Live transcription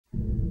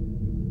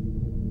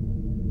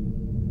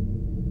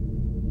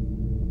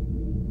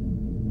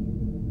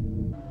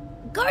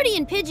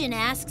Guardian Pigeon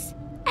asks,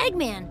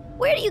 Eggman,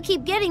 where do you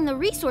keep getting the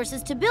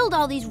resources to build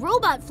all these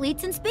robot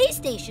fleets and space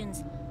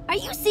stations? Are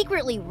you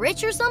secretly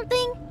rich or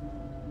something?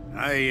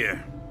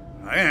 I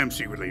am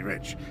secretly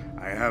rich.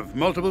 I have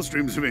multiple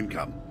streams of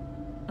income.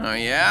 Oh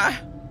yeah?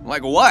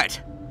 Like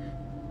what?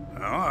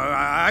 Oh,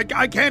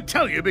 I can't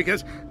tell you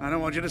because I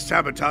don't want you to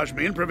sabotage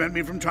me and prevent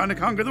me from trying to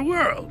conquer the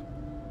world.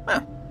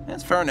 Well,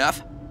 that's fair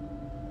enough.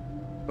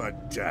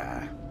 But,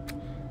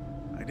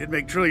 I did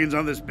make trillions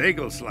on this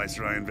bagel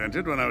slicer I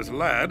invented when I was a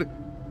lad.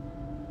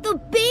 The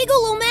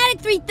Bagel-O-Matic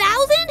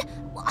 3000?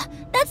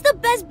 That's the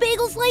best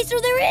bagel slicer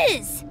there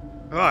is!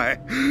 Why,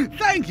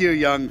 thank you,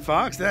 young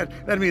fox. That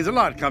means a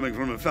lot coming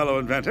from a fellow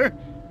inventor.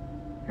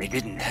 They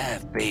didn't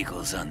have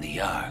bagels on the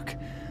Ark.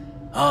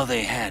 All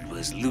they had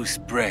was loose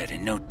bread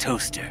and no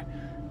toaster.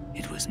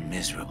 It was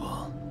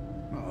miserable.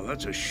 Oh,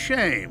 that's a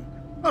shame.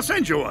 I'll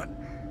send you one.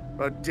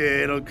 But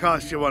it'll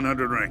cost you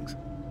 100 rings.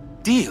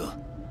 Deal.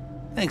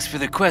 Thanks for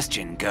the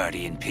question,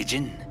 Guardian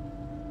Pigeon.